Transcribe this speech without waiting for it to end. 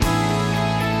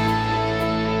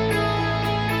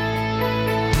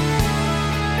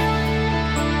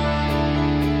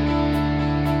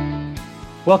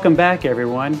Welcome back,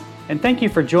 everyone, and thank you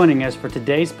for joining us for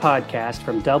today's podcast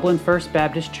from Dublin First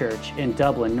Baptist Church in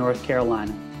Dublin, North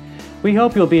Carolina. We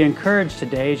hope you'll be encouraged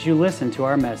today as you listen to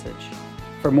our message.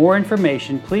 For more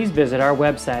information, please visit our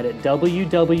website at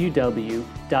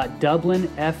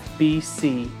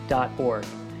www.dublinfbc.org.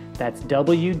 That's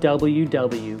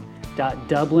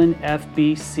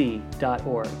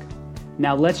www.dublinfbc.org.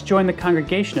 Now let's join the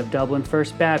congregation of Dublin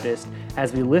First Baptist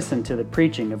as we listen to the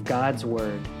preaching of God's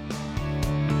Word.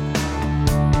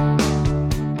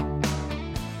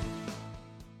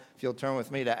 If you'll turn with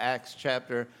me to Acts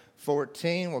chapter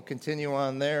 14, we'll continue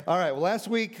on there. All right, well, last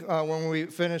week when we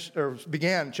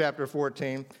began chapter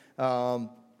 14,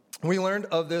 we learned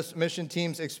of this mission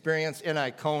team's experience in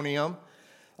Iconium.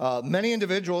 Many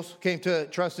individuals came to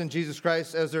trust in Jesus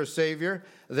Christ as their Savior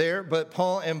there, but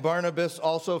Paul and Barnabas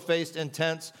also faced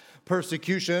intense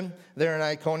persecution there in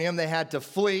Iconium. They had to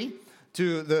flee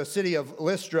to the city of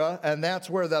Lystra, and that's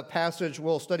where the passage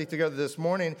we'll study together this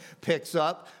morning picks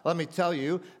up. Let me tell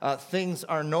you, things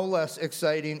are no less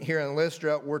exciting here in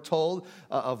Lystra. We're told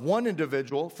of one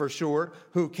individual, for sure,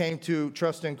 who came to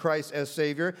trust in Christ as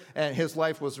Savior, and his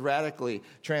life was radically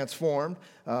transformed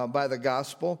by the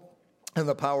gospel and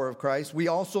the power of Christ. We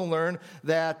also learn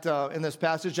that in this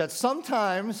passage that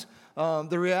sometimes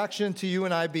the reaction to you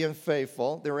and I being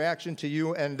faithful, the reaction to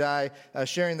you and I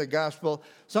sharing the gospel,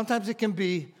 sometimes it can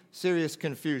be serious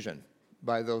confusion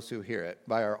by those who hear it,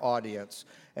 by our audience.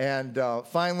 And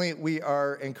finally, we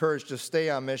are encouraged to stay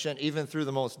on mission, even through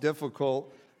the most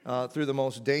difficult, through the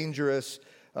most dangerous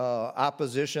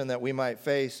opposition that we might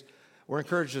face. We're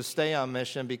encouraged to stay on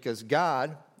mission because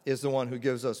God is the one who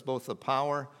gives us both the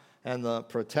power and the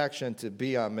protection to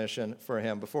be on mission for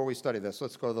Him. Before we study this,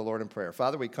 let's go to the Lord in prayer.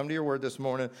 Father, we come to your word this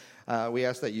morning. We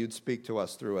ask that you'd speak to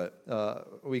us through it.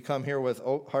 We come here with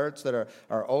hearts that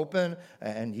are open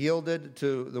and yielded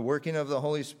to the working of the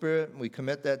Holy Spirit. We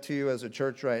commit that to you as a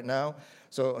church right now.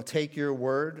 So take your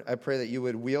word. I pray that you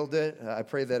would wield it. I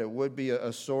pray that it would be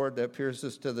a sword that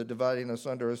pierces to the dividing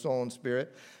asunder of soul and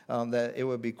spirit, that it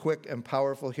would be quick and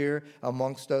powerful here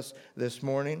amongst us this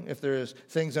morning. If there's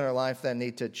things in our life that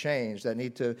need to change, that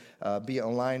need to be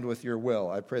aligned with your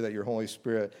will, I pray that your Holy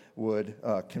Spirit would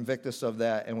convict us of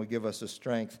that and would give us the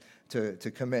strength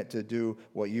to commit to do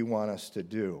what you want us to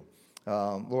do.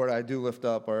 Lord, I do lift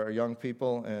up our young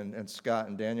people and Scott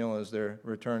and Daniel as they're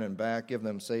returning back. Give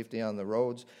them safety on the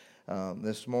roads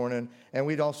this morning. And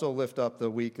we'd also lift up the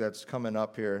week that's coming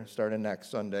up here, starting next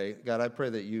Sunday. God, I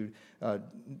pray that you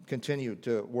continue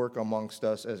to work amongst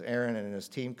us as Aaron and his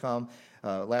team come.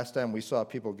 Last time we saw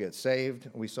people get saved.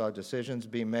 We saw decisions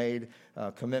be made,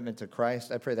 commitment to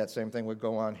Christ. I pray that same thing would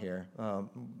go on here.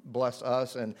 Bless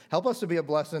us and help us to be a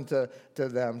blessing to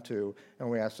them too.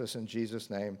 And we ask this in Jesus'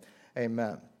 name.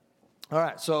 Amen. All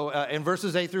right, so in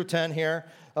verses 8 through 10 here,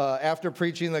 after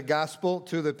preaching the gospel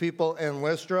to the people in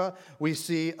Lystra, we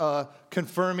see a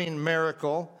confirming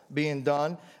miracle being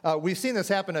done. We've seen this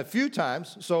happen a few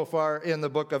times so far in the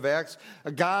book of Acts.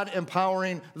 God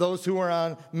empowering those who were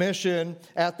on mission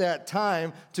at that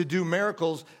time to do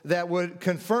miracles that would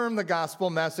confirm the gospel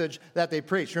message that they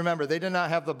preached. Remember, they did not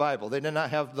have the Bible. They did not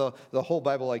have the whole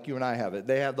Bible like you and I have it.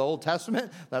 They had the Old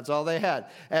Testament. That's all they had.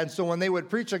 And so when they would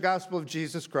preach the gospel of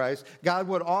Jesus Christ, God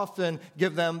would often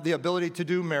give them the ability to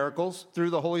do miracles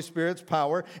through the Holy Spirit's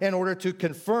power in order to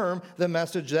confirm the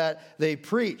message that they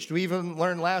preached. We even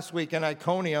learned last week in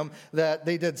Iconium that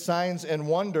they did signs and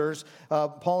wonders,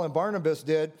 Paul and Barnabas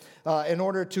did, in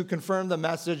order to confirm the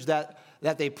message that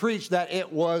they preached, that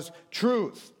it was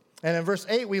truth. And in verse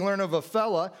 8, we learn of a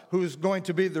fella who's going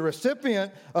to be the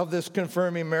recipient of this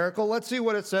confirming miracle. Let's see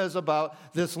what it says about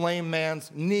this lame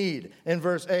man's need. In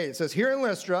verse 8, it says, here in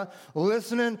Lystra,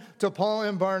 listening to Paul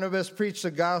and Barnabas preach the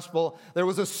gospel, there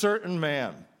was a certain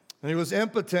man, and he was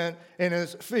impotent in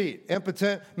his feet.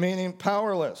 Impotent meaning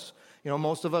powerless. You know,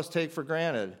 most of us take for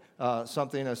granted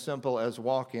something as simple as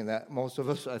walking. That most of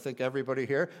us, I think everybody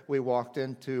here, we walked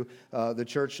into the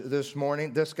church this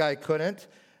morning. This guy couldn't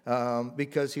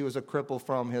because he was a cripple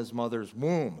from his mother's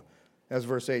womb, as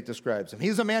verse 8 describes him.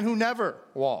 He's a man who never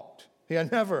walked. He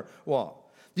had never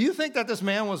walked. Do you think that this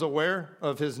man was aware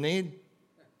of his need?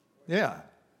 Yeah,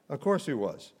 of course he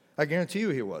was. I guarantee you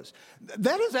he was.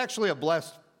 That is actually a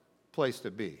blessed place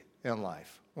to be in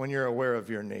life, when you're aware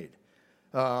of your need.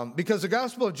 Because the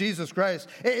gospel of Jesus Christ,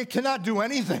 it cannot do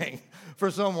anything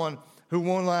for someone who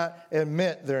will not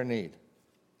admit their need.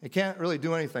 It can't really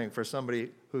do anything for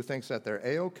somebody who thinks that they're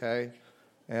A-okay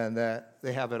and that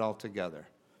they have it all together.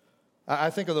 I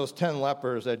think of those 10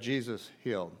 lepers that Jesus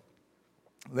healed.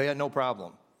 They had no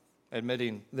problem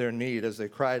admitting their need as they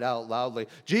cried out loudly,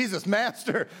 Jesus,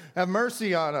 Master, have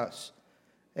mercy on us.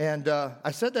 And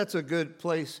I said that's a good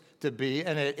place to be,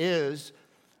 and it is,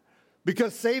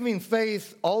 because saving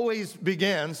faith always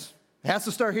begins, it has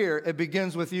to start here, it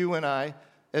begins with you and I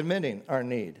admitting our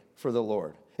need for the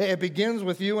Lord. It begins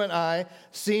with you and I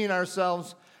seeing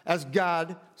ourselves as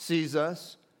God sees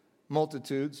us,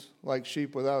 multitudes like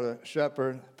sheep without a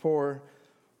shepherd, poor,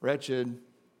 wretched,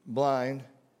 blind,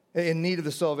 in need of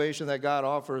the salvation that God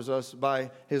offers us by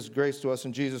his grace to us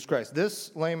in Jesus Christ.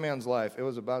 This lame man's life, it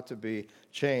was about to be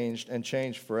changed and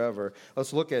changed forever.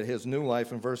 Let's look at his new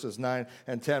life in verses 9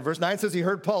 and 10. Verse 9 says he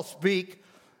heard Paul speak,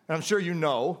 and I'm sure you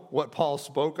know what Paul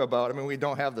spoke about. I mean, we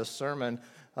don't have the sermon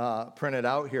printed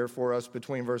out here for us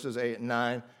between verses 8 and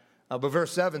 9. But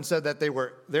verse 7 said that they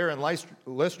were there in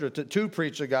Lystra to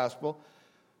preach the gospel.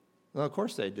 Well, of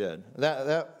course they did.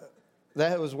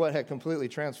 That was what had completely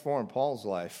transformed Paul's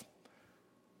life.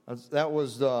 That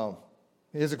was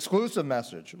his exclusive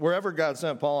message, wherever God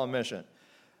sent Paul on mission.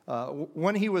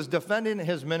 When he was defending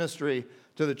his ministry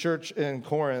to the church in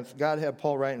Corinth, God had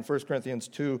Paul write in 1 Corinthians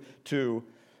 2:2,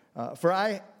 "For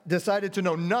I decided to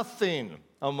know nothing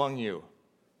among you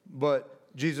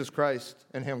but Jesus Christ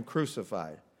and him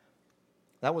crucified."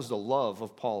 That was the love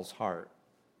of Paul's heart.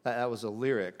 That was a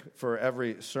lyric for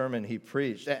every sermon he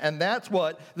preached. And that's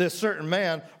what this certain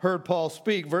man heard Paul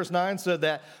speak. Verse 9 said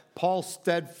that Paul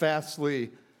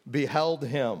steadfastly beheld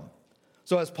him.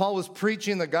 So as Paul was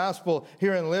preaching the gospel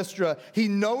here in Lystra, he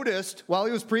noticed, while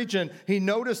he was preaching, he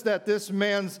noticed that this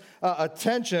man's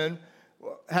attention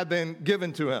had been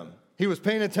given to him. He was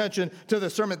paying attention to the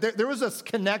sermon. There was a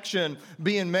connection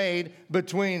being made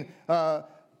between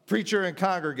preacher and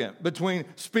congregant, between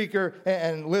speaker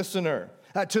and listener.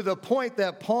 To the point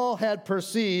that Paul had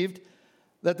perceived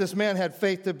that this man had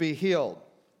faith to be healed.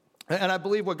 And I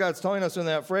believe what God's telling us in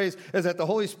that phrase is that the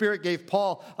Holy Spirit gave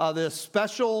Paul this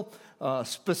special,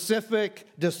 specific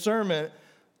discernment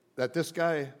that this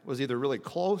guy was either really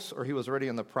close or he was already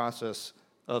in the process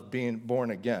of being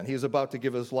born again. He was about to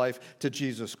give his life to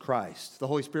Jesus Christ. The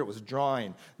Holy Spirit was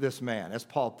drawing this man, as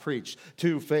Paul preached,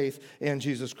 to faith in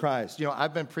Jesus Christ. You know,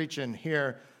 I've been preaching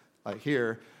here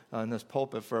in this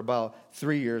pulpit for about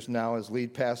 3 years now as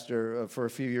lead pastor, for a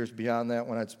few years beyond that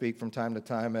when I'd speak from time to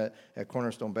time at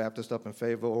Cornerstone Baptist up in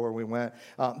Fayetteville where we went.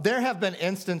 There have been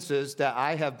instances that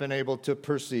I have been able to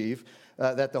perceive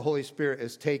that the Holy Spirit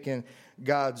is taking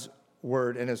God's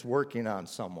word and is working on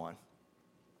someone.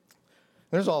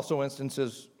 There's also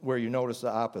instances where you notice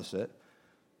the opposite.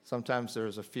 Sometimes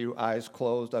there's a few eyes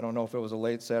closed. I don't know if it was a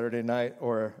late Saturday night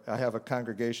or I have a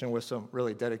congregation with some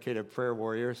really dedicated prayer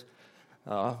warriors.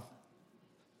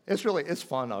 It's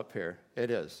fun up here.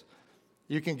 It is.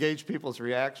 You can gauge people's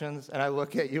reactions, and I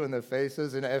look at you in the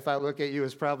faces, and if I look at you,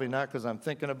 it's probably not because I'm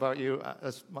thinking about you.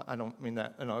 I don't mean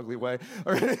that in an ugly way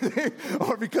or anything,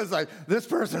 or because this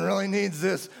person really needs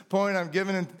this point I'm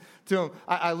giving to them.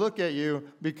 I look at you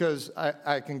because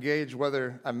I can gauge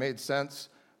whether I made sense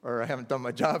or I haven't done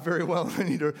my job very well. I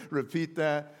need to repeat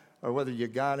that, or whether you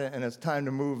got it and it's time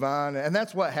to move on. And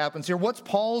that's what happens here. What's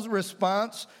Paul's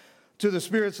response to the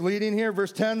Spirit's leading here?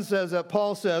 Verse 10 says that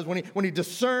Paul says, when he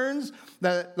discerns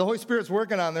that the Holy Spirit's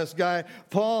working on this guy,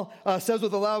 Paul says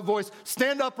with a loud voice,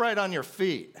 "Stand upright on your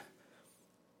feet."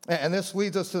 And this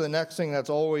leads us to the next thing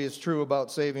that's always true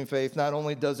about saving faith. Not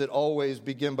only does it always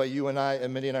begin by you and I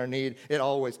admitting our need, it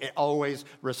always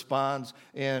responds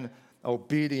in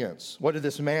obedience. What did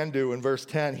this man do in verse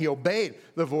 10? He obeyed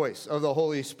the voice of the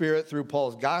Holy Spirit through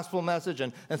Paul's gospel message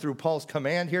and through Paul's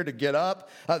command here to get up.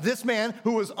 This man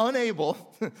who was unable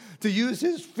to use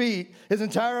his feet his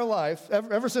entire life,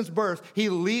 ever since birth, he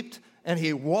leaped and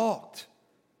he walked.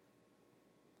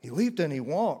 He leaped and he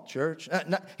walked, church.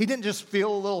 He didn't just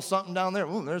feel a little something down there.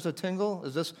 Ooh, there's a tingle.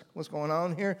 Is this what's going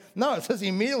on here? No, it says he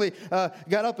immediately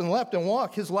got up and leapt and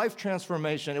walked. His life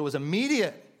transformation, it was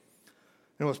immediate.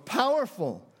 It was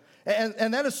powerful.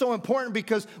 And that is so important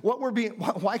because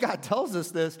why God tells us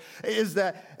this is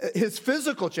that his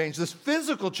physical change, this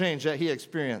physical change that he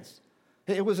experienced,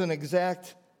 it was an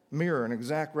exact mirror, an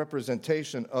exact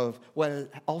representation of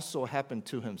what also happened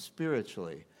to him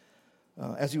spiritually.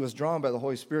 As he was drawn by the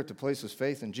Holy Spirit to place his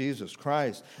faith in Jesus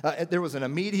Christ, there was an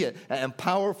immediate and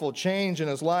powerful change in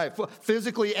his life,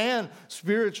 physically and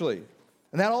spiritually.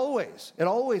 And it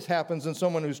always happens in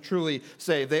someone who's truly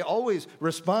saved. They always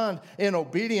respond in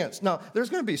obedience. Now, there's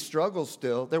going to be struggles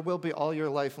still. There will be all your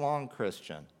life long,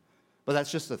 Christian. But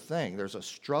that's just the thing. There's a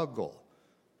struggle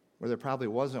where there probably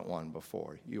wasn't one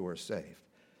before you were saved.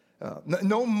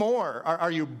 No more are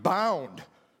you bound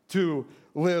to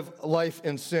live life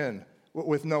in sin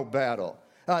with no battle.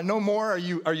 No more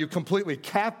are you completely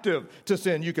captive to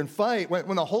sin. You can fight.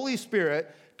 When the Holy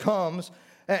Spirit comes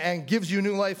and gives you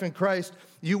new life in Christ,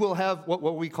 you will have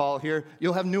what we call here,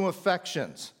 you'll have new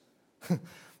affections.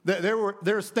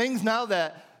 There's things now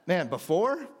that, man,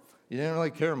 before you didn't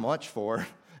really care much for.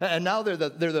 And now they're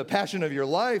the passion of your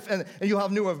life, and you'll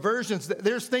have new aversions.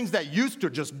 There's things that used to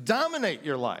just dominate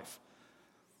your life.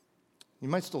 You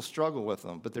might still struggle with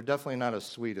them, but they're definitely not as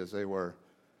sweet as they were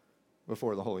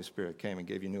before the Holy Spirit came and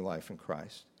gave you new life in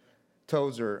Christ.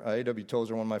 Tozer, A.W.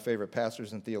 Tozer, one of my favorite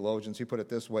pastors and theologians, he put it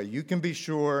this way: you can be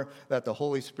sure that the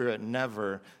Holy Spirit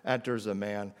never enters a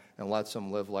man and lets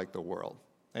him live like the world.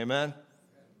 Amen?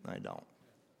 I don't.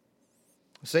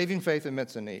 Saving faith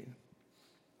admits a need.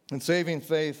 And saving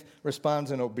faith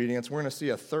responds in obedience. We're going to see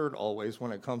a third always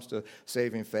when it comes to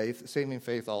saving faith. Saving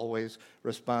faith always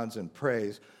responds in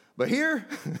praise. But here,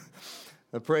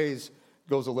 the praise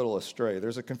goes a little astray.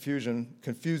 There's a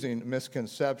confusing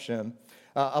misconception.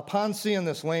 Upon seeing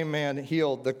this lame man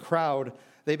healed, the crowd,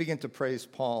 they begin to praise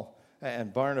Paul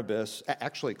and Barnabas,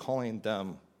 actually calling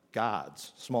them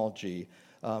gods, small g.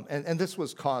 And this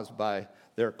was caused by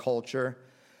their culture.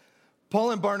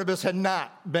 Paul and Barnabas had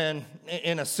not been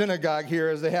in a synagogue here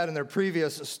as they had in their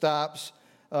previous stops,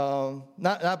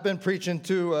 not been preaching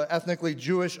to an ethnically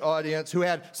Jewish audience who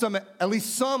had at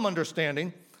least some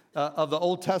understanding of the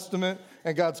Old Testament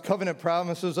and God's covenant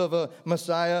promises of a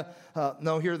Messiah.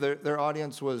 No, here their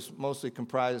audience was mostly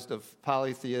comprised of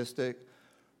polytheistic,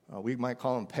 we might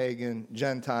call them pagan,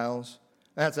 Gentiles.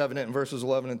 That's evident in verses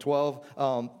 11 and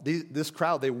 12. This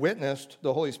crowd, they witnessed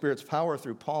the Holy Spirit's power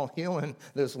through Paul healing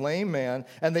this lame man,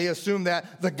 and they assumed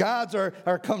that the gods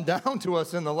are come down to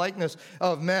us in the likeness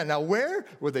of men. Now, where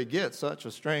would they get such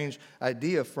a strange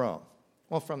idea from?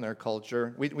 Well, from their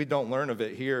culture. We don't learn of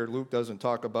it here. Luke doesn't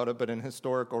talk about it, but in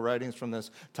historical writings from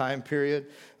this time period,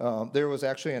 there was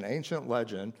actually an ancient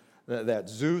legend that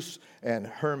Zeus and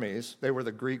Hermes, they were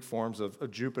the Greek forms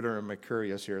of Jupiter and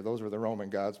Mercurius here. Those were the Roman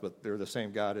gods, but they're the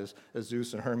same god as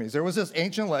Zeus and Hermes. There was this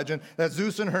ancient legend that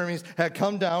Zeus and Hermes had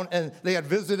come down and they had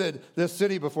visited this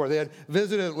city before. They had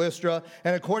visited Lystra,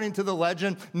 and according to the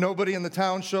legend, nobody in the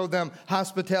town showed them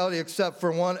hospitality except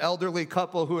for one elderly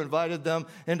couple who invited them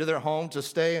into their home to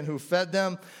stay and who fed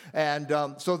them. And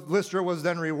so Lystra was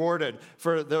then rewarded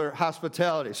for their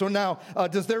hospitality. So now,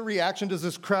 does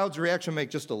this crowd's reaction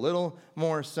make just a little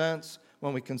more sense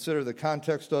when we consider the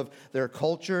context of their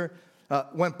culture?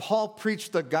 When Paul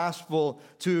preached the gospel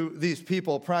to these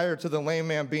people prior to the lame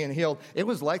man being healed, it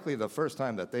was likely the first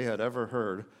time that they had ever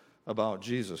heard about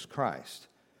Jesus Christ,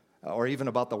 or even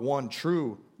about the one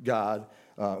true God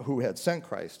who had sent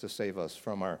Christ to save us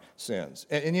from our sins.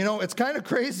 And you know, it's kind of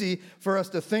crazy for us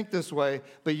to think this way,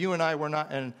 but you and I were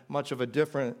not in much of a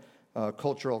different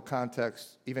cultural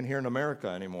context, even here in America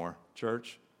anymore,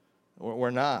 church.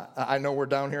 We're not. I know we're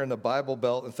down here in the Bible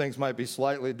Belt and things might be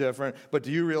slightly different, but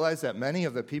do you realize that many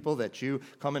of the people that you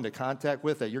come into contact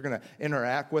with, that you're going to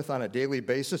interact with on a daily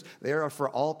basis, they are, for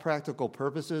all practical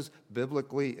purposes,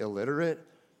 biblically illiterate?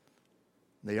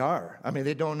 They are. I mean,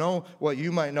 they don't know what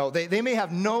you might know. They may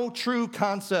have no true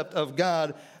concept of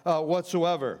God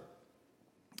whatsoever.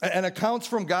 And accounts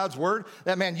from God's word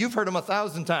that, man, you've heard them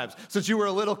 1,000 times since you were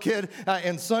a little kid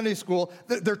in Sunday school.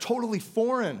 They're totally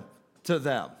foreign to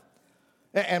them.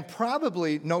 And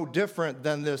probably no different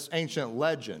than this ancient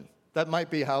legend. That might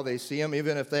be how they see them,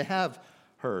 even if they have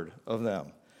heard of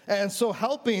them. And so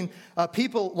helping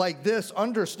people like this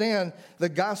understand the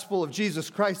gospel of Jesus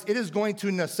Christ, it is going to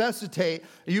necessitate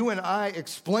you and I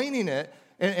explaining it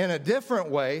in a different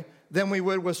way than we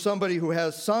would with somebody who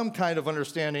has some kind of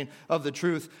understanding of the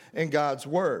truth in God's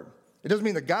word. It doesn't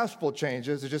mean the gospel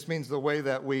changes. It just means the way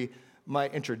that we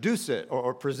might introduce it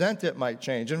or present it might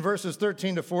change. In verses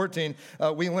 13 to 14,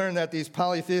 we learn that these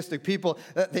polytheistic people,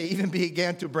 they even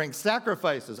began to bring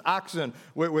sacrifices, oxen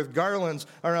with garlands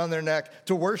around their neck,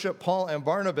 to worship Paul and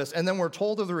Barnabas. And then we're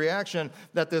told of the reaction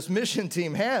that this mission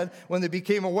team had when they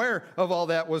became aware of all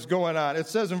that was going on. It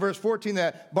says in verse 14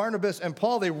 that Barnabas and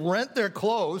Paul, they rent their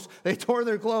clothes, they tore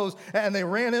their clothes, and they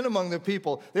ran in among the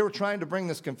people. They were trying to bring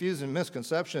this confusing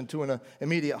misconception to an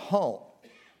immediate halt.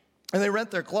 And they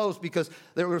rent their clothes because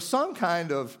there was some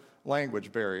kind of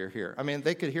language barrier here. I mean,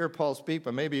 they could hear Paul speak,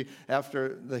 but maybe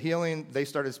after the healing, they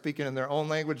started speaking in their own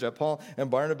language that Paul and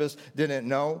Barnabas didn't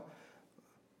know.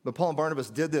 But Paul and Barnabas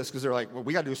did this because they're like, well,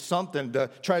 we got to do something to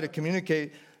try to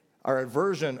communicate our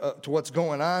aversion to what's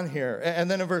going on here.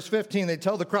 And then in verse 15, they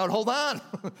tell the crowd, hold on,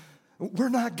 we're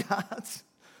not gods.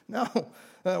 No,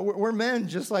 we're men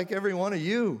just like every one of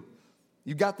you.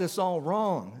 You got this all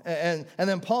wrong. And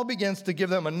then Paul begins to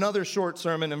give them another short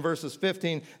sermon in verses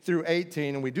 15 through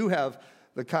 18, and we do have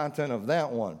the content of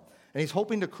that one. And he's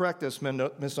hoping to correct this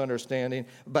misunderstanding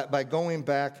by going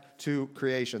back to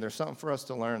creation. There's something for us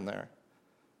to learn there.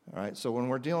 All right, so when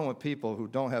we're dealing with people who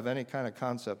don't have any kind of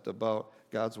concept about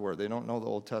God's Word, they don't know the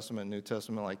Old Testament and New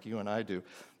Testament like you and I do,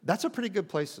 that's a pretty good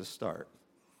place to start.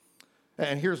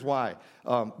 And here's why.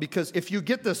 Because if you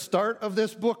get the start of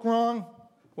this book wrong,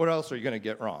 what else are you going to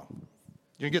get wrong?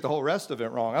 You can get the whole rest of it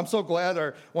wrong. I'm so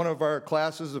glad one of our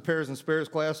classes, the Pairs and Spares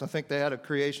class, I think they had a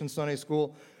Creation Sunday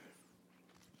School.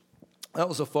 That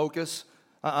was a focus.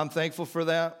 I'm thankful for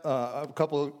that. A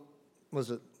couple,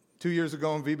 2 years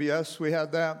ago in VBS, we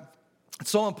had that. It's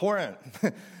so important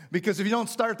because if you don't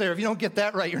start there, if you don't get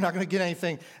that right, you're not going to get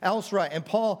anything else right. And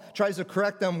Paul tries to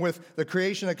correct them with the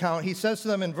creation account. He says to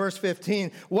them in verse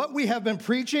 15, what we have been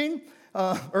preaching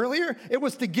earlier, it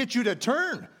was to get you to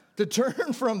turn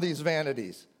from these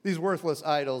vanities, these worthless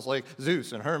idols like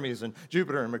Zeus and Hermes and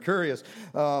Jupiter and Mercurius,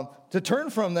 to turn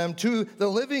from them to the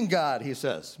living God, he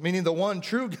says, meaning the one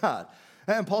true God.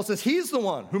 And Paul says he's the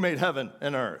one who made heaven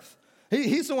and earth.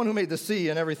 He's the one who made the sea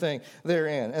and everything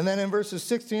therein. And then in verses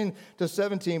 16 to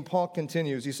 17, Paul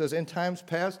continues. He says, in times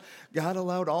past, God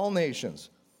allowed all nations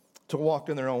to walk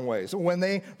in their own ways. So when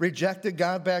they rejected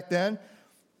God back then,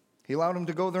 he allowed them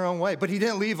to go their own way. But he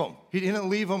didn't leave them. He didn't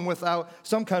leave them without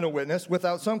some kind of witness,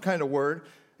 without some kind of word.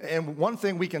 And one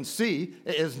thing we can see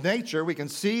is nature. We can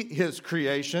see his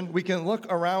creation. We can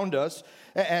look around us.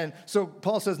 And so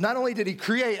Paul says, not only did he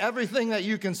create everything that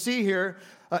you can see here,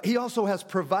 he also has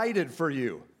provided for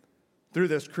you through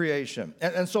this creation.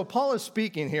 And so Paul is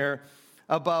speaking here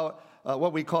about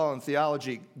what we call in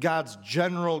theology God's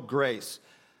general grace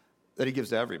that he gives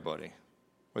to everybody.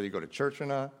 Whether you go to church or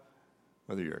not,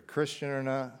 whether you're a Christian or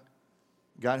not,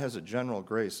 God has a general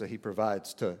grace that he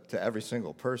provides to every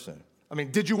single person. I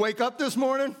mean, did you wake up this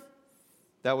morning?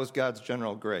 That was God's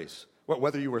general grace.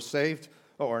 Whether you were saved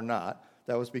or not,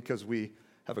 that was because we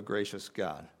have a gracious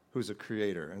God who's a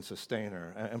creator and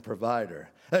sustainer and provider.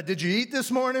 Did you eat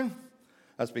this morning?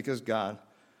 That's because God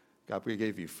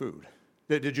gave you food.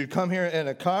 Did you come here in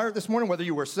a car this morning, whether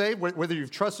you were saved, whether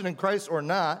you've trusted in Christ or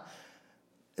not?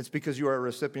 It's because you are a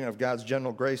recipient of God's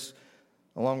general grace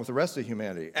along with the rest of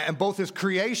humanity. And both his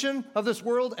creation of this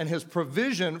world and his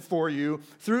provision for you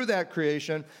through that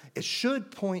creation, it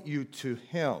should point you to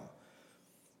him.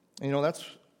 And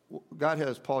God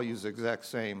has Paul use the exact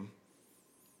same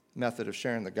method of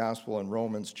sharing the gospel in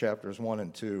Romans chapters 1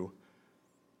 and 2.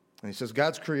 And he says,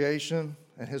 God's creation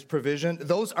and his provision,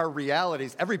 those are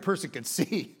realities every person can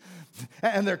see.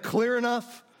 And they're clear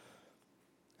enough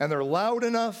and they're loud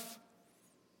enough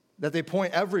that they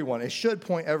point everyone, it should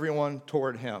point everyone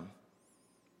toward him.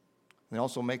 They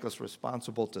also make us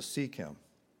responsible to seek him,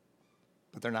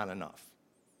 but they're not enough.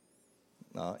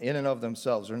 In and of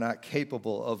themselves, they're not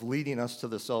capable of leading us to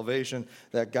the salvation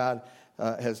that God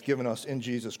has given us in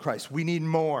Jesus Christ. We need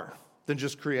more than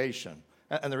just creation.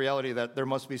 And the reality that there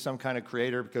must be some kind of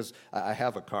creator because I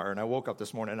have a car and I woke up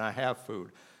this morning and I have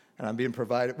food and I'm being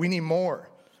provided. We need more.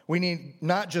 We need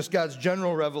not just God's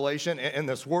general revelation in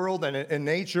this world and in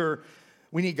nature.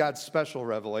 We need God's special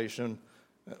revelation.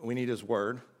 We need his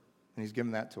word, and he's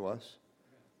given that to us.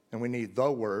 And we need the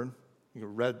word,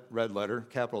 red letter,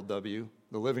 capital W,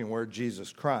 the living word,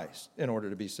 Jesus Christ, in order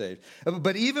to be saved.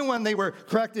 But even when they were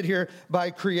corrected here by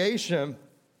creation,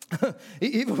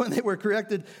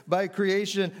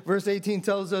 verse 18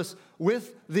 tells us,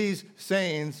 with these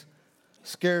sayings,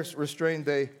 scarce restrained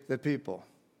they the people.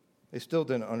 They still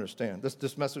didn't understand.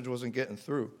 This message wasn't getting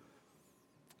through.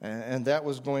 And that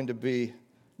was going to be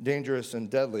dangerous and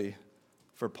deadly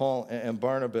for Paul and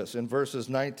Barnabas. In verses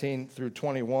 19 through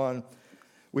 21,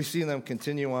 we see them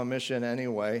continue on mission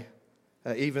anyway,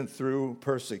 even through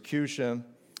persecution.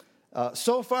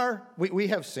 So far, we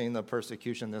have seen the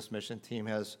persecution this mission team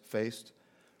has faced.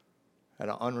 Had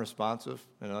an unresponsive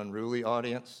and unruly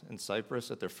audience in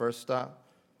Cyprus at their first stop.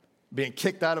 Being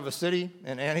kicked out of a city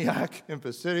in Antioch in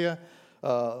Pisidia.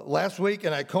 Last week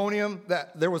in Iconium,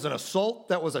 there was an assault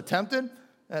that was attempted.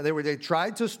 They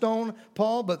tried to stone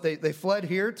Paul, but they fled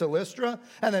here to Lystra.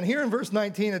 And then here in verse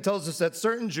 19, it tells us that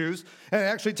certain Jews, and it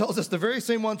actually tells us the very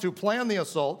same ones who planned the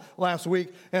assault last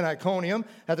week in Iconium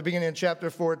at the beginning of chapter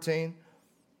 14,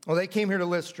 well, they came here to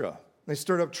Lystra. They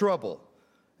stirred up trouble,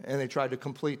 and they tried to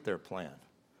complete their plan.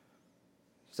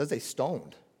 It says they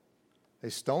stoned. They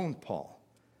stoned Paul.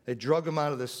 They drug him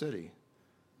out of the city.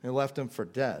 They left him for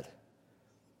dead.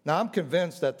 Now, I'm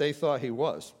convinced that they thought he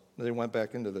was. They went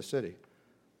back into the city.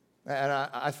 And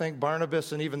I think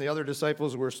Barnabas and even the other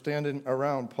disciples were standing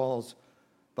around Paul's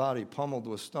body, pummeled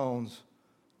with stones,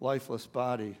 lifeless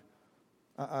body.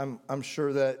 I'm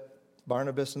sure that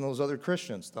Barnabas and those other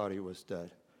Christians thought he was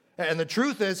dead. And the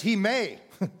truth is, he may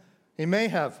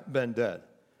have been dead.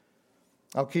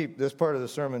 I'll keep this part of the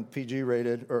sermon PG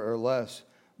rated or less.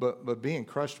 but being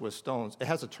crushed with stones, it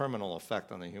has a terminal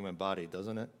effect on the human body,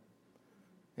 doesn't it?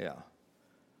 Yeah.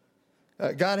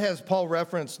 God has Paul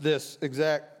reference this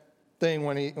exact thing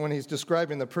when he's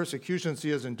describing the persecutions he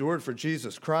has endured for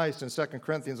Jesus Christ in 2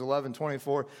 Corinthians 11,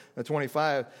 24 and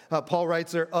 25. Paul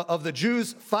writes there, of the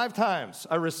Jews, 5 times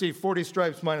I received 40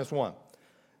 stripes minus 1.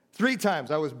 3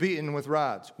 times I was beaten with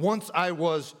rods. Once I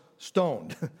was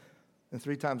stoned. And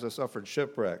 3 times I suffered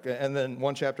shipwreck. And then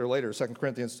 1 chapter later, 2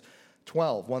 Corinthians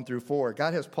 12, 1 through 4,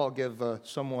 God has Paul give a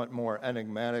somewhat more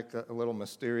enigmatic, a little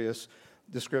mysterious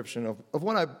description of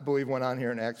what I believe went on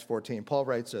here in Acts 14. Paul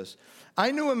writes this,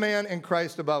 I knew a man in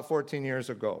Christ about 14 years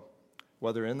ago.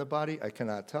 Whether in the body, I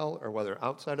cannot tell, or whether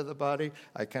outside of the body,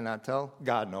 I cannot tell.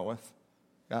 God knoweth.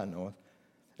 God knoweth.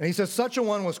 And he says, such a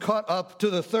one was caught up to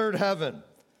the 3rd heaven.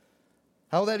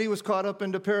 How that he was caught up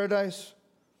into paradise,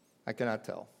 I cannot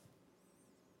tell.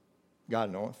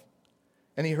 God knoweth.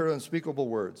 And he heard unspeakable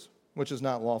words, which is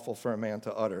not lawful for a man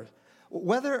to utter.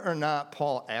 Whether or not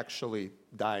Paul actually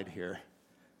died here,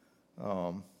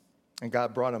 and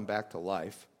God brought him back to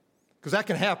life, because that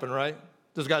can happen, right?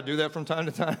 Does God do that from time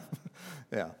to time?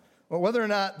 Yeah. Well, whether or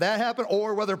not that happened,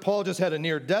 or whether Paul just had a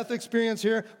near-death experience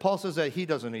here, Paul says that he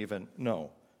doesn't even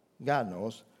know. God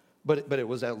knows. But it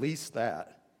was at least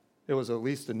that. It was at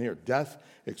least a near-death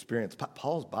experience.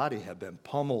 Paul's body had been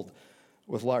pummeled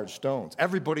with large stones.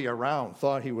 Everybody around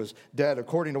thought he was dead.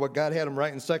 According to what God had him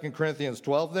write in 2 Corinthians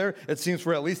 12 there, it seems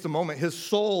for at least a moment his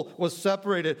soul was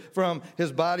separated from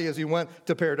his body as he went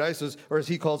to paradises, or as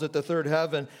he calls it, the 3rd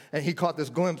heaven, and he caught this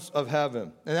glimpse of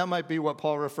heaven. And that might be what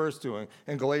Paul refers to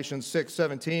in Galatians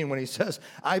 6:17 when he says,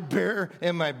 I bear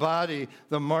in my body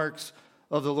the marks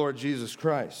of the Lord Jesus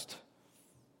Christ.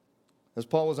 As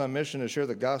Paul was on mission to share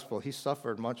the gospel, he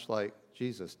suffered much like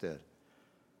Jesus did.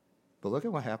 But look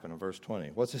at what happened in verse 20.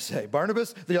 What's it say?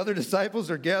 Barnabas, the other disciples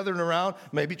are gathering around,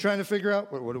 maybe trying to figure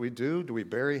out, what do we do? Do we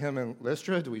bury him in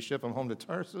Lystra? Do we ship him home to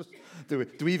Tarsus? Do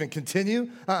we even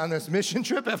continue on this mission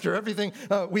trip after everything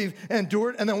we've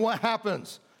endured? And then what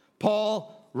happens?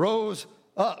 Paul rose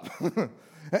up.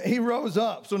 He rose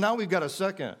up. So now we've got a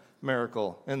second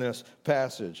miracle in this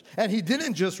passage. And he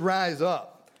didn't just rise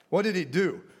up. What did he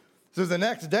do? So the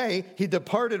next day, he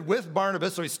departed with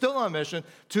Barnabas, so he's still on mission,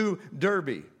 to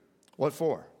Derbe. What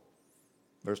for?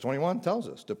 Verse 21 tells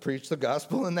us, to preach the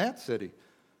gospel in that city.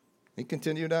 He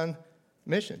continued on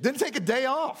mission. Didn't take a day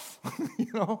off,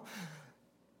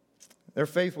 Their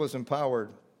faith was empowered.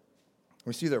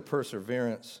 We see their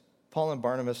perseverance. Paul and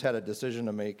Barnabas had a decision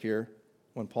to make here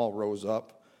when Paul rose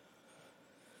up.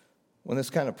 When this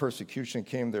kind of persecution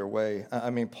came their way,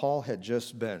 Paul had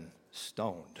just been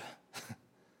stoned.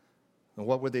 And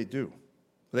what would they do?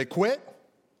 Would they quit?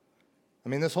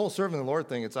 This whole serving the Lord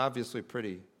thing, it's obviously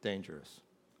pretty dangerous.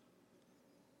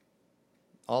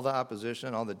 All the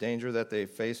opposition, all the danger that they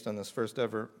faced on this first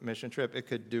ever mission trip, it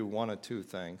could do one of 2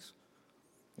 things.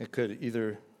 It could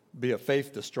either be a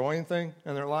faith-destroying thing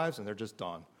in their lives, and they're just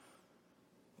done.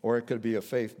 Or it could be a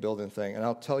faith-building thing. And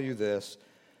I'll tell you this,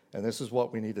 and this is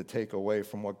what we need to take away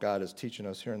from what God is teaching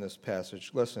us here in this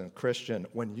passage. Listen, Christian,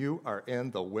 when you are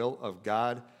in the will of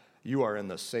God, you are in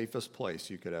the safest place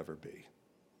you could ever be.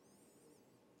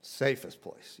 Safest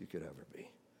place you could ever be.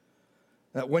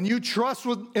 Now, when you trust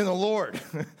in the Lord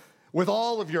with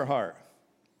all of your heart,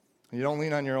 and you don't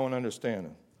lean on your own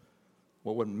understanding,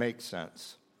 what would make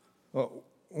sense? Well,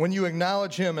 when you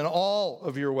acknowledge him in all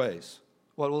of your ways,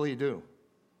 what will he do?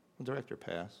 He'll direct your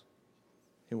path.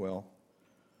 He will.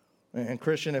 And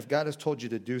Christian, if God has told you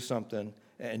to do something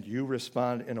and you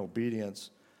respond in obedience,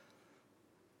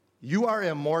 you are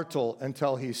immortal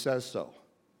until he says so.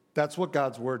 That's what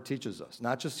God's word teaches us,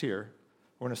 not just here.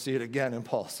 We're going to see it again in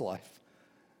Paul's life.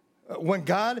 When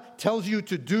God tells you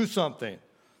to do something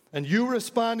and you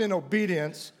respond in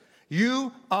obedience,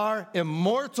 you are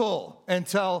immortal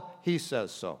until he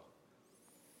says so.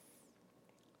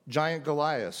 Giant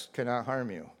Goliath cannot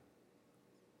harm you.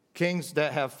 Kings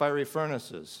that have fiery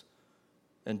furnaces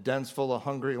and dens full of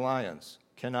hungry lions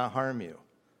cannot harm you.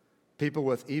 People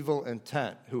with evil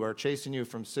intent who are chasing you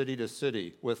from city to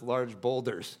city with large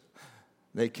boulders,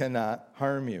 they cannot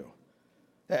harm you.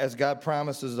 As God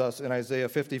promises us in Isaiah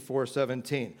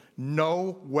 54:17,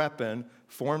 no weapon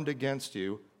formed against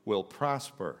you will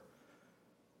prosper.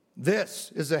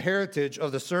 This is the heritage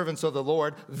of the servants of the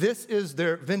Lord. This is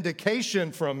their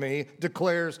vindication from me,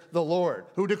 declares the Lord.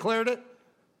 Who declared it?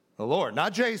 The Lord,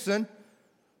 not Jason,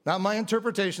 not my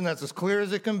interpretation. That's as clear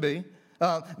as it can be.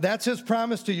 That's his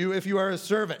promise to you if you are his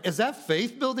servant. Is that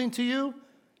faith building to you?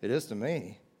 It is to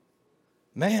me.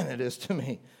 Man, it is to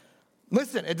me.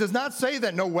 Listen, it does not say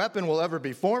that no weapon will ever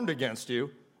be formed against you.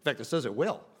 In fact, it says it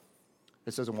will.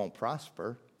 It says it won't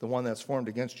prosper. The one that's formed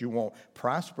against you won't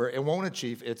prosper. It won't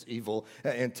achieve its evil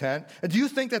intent. And do you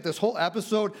think that this whole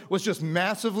episode was just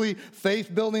massively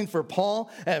faith-building for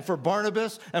Paul and for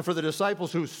Barnabas and for the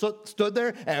disciples who stood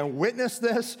there and witnessed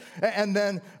this? And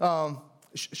then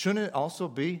shouldn't it also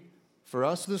be for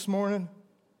us this morning?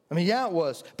 I mean, yeah, it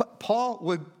was. But Paul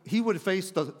would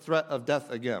face the threat of death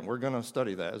again. We're going to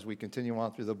study that as we continue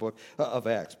on through the book of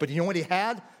Acts. But you know what he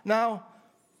had now?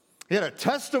 He had a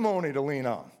testimony to lean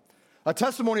on. A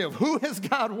testimony of who his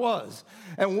God was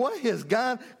and what his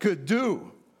God could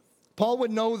do. Paul would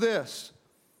know this,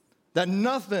 that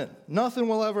nothing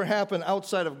will ever happen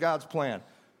outside of God's plan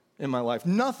in my life.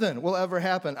 Nothing will ever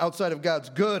happen outside of God's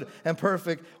good and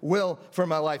perfect will for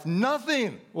my life.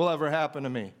 Nothing will ever happen to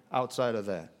me outside of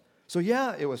that. So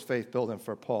yeah, it was faith building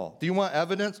for Paul. Do you want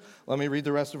evidence? Let me read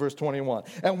the rest of verse 21.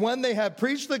 And when they had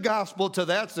preached the gospel to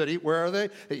that city, where are they?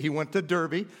 He went to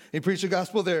Derbe. He preached the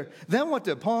gospel there. Then what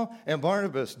did Paul and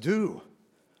Barnabas do?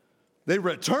 They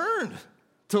returned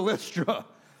to Lystra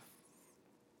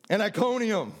and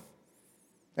Iconium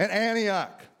and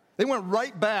Antioch. They went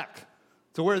right back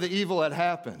to where the evil had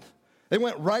happened. They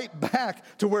went right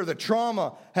back to where the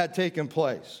trauma had taken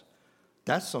place.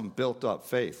 That's some built up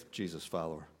faith, Jesus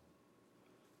follower.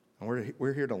 And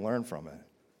we're here to learn from it,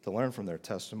 to learn from their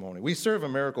testimony. We serve a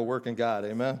miracle-working God,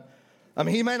 amen? I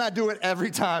mean, he may not do it every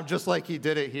time, just like he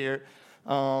did it here.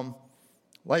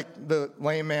 Like the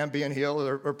lame man being healed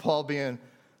or Paul being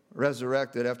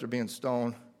resurrected after being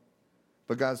stoned.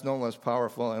 But God's no less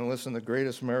powerful. And listen, the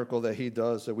greatest miracle that he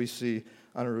does that we see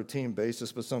on a routine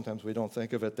basis, but sometimes we don't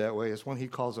think of it that way, is when he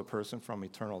calls a person from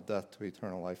eternal death to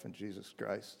eternal life in Jesus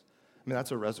Christ. I mean, that's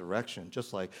a resurrection,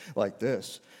 just like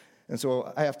this. And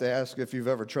so I have to ask if you've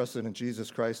ever trusted in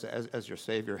Jesus Christ as your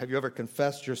Savior. Have you ever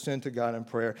confessed your sin to God in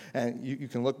prayer? And you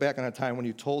can look back on a time when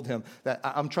you told him that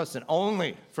I'm trusting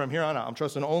only, from here on out, I'm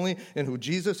trusting only in who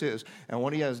Jesus is and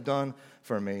what he has done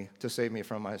for me to save me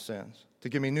from my sins, to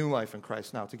give me new life in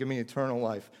Christ now, to give me eternal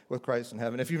life with Christ in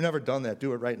heaven. If you've never done that,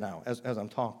 do it right now as I'm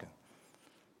talking.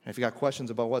 And if you got questions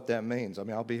about what that means, I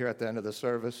mean, I'll be here at the end of the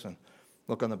service and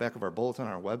look on the back of our bulletin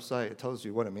on our website. It tells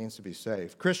you what it means to be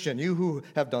saved. Christian, you who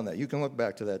have done that, you can look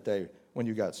back to that day when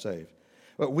you got saved.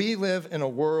 But we live in a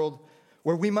world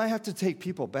where we might have to take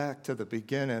people back to the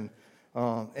beginning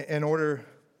in order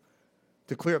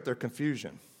to clear up their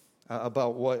confusion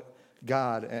about what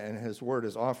God and his word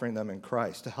is offering them in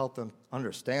Christ, to help them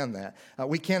understand that.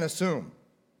 We can't assume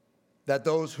that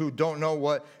those who don't know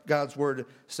what God's word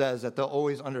says, that they'll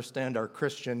always understand our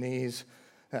Christianese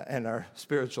and our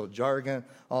spiritual jargon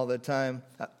all the time.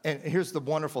 And here's the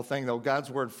wonderful thing, though.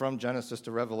 God's word from Genesis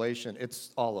to Revelation,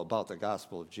 it's all about the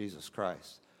gospel of Jesus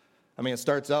Christ. I mean, it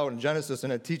starts out in Genesis,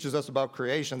 and it teaches us about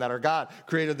creation, that our God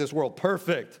created this world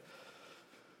perfect.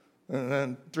 And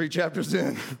then 3 chapters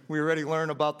in, we already learn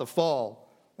about the fall,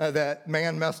 that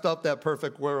man messed up that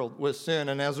perfect world with sin,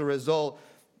 and as a result,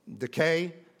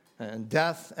 decay and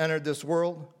death entered this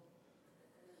world.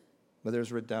 But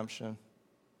there's redemption.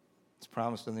 It's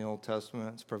promised in the Old Testament.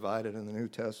 It's provided in the New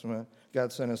Testament.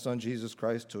 God sent his son, Jesus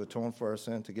Christ, to atone for our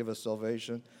sin, to give us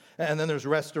salvation. And then there's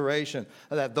restoration,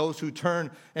 that those who turn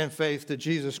in faith to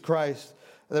Jesus Christ,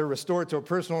 they're restored to a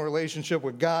personal relationship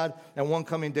with God. And one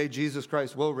coming day, Jesus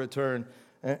Christ will return,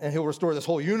 and he'll restore this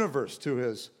whole universe to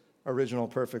his original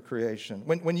perfect creation.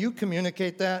 When you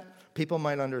communicate that, people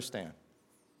might understand.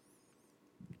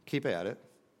 Keep at it.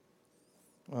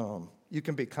 You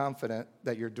can be confident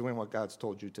that you're doing what God's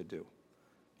told you to do.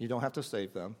 You don't have to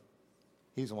save them.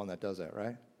 He's the one that does that,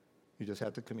 right? You just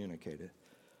have to communicate it.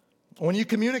 When you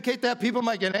communicate that, people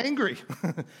might get angry.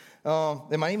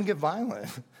 They might even get violent.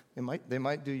 They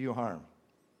might do you harm.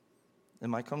 It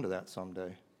might come to that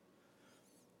someday.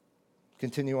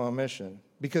 Continue on mission.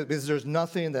 Because there's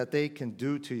nothing that they can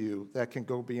do to you that can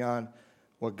go beyond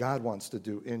what God wants to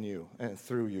do in you and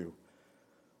through you.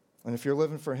 And if you're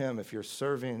living for him, if you're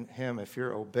serving him, if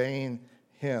you're obeying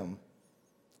him,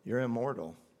 you're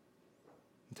immortal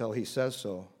until he says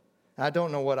so. I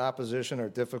don't know what opposition or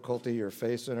difficulty you're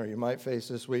facing or you might face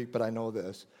this week, but I know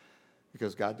this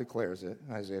because God declares it,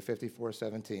 Isaiah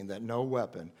 54:17, that no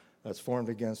weapon that's formed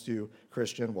against you,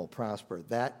 Christian, will prosper.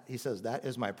 That, he says, that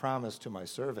is my promise to my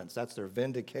servants. That's their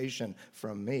vindication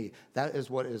from me. That is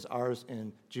what is ours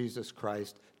in Jesus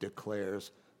Christ,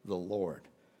 declares the Lord.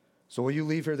 So will you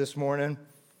leave here this morning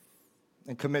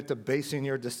and commit to basing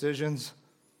your decisions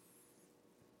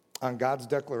on God's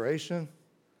declaration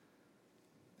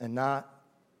and not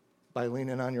by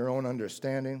leaning on your own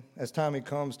understanding? As Tommy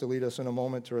comes to lead us in a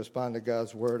moment to respond to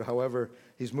God's word, however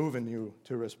he's moving you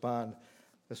to respond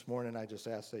this morning, I just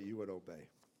ask that you would obey.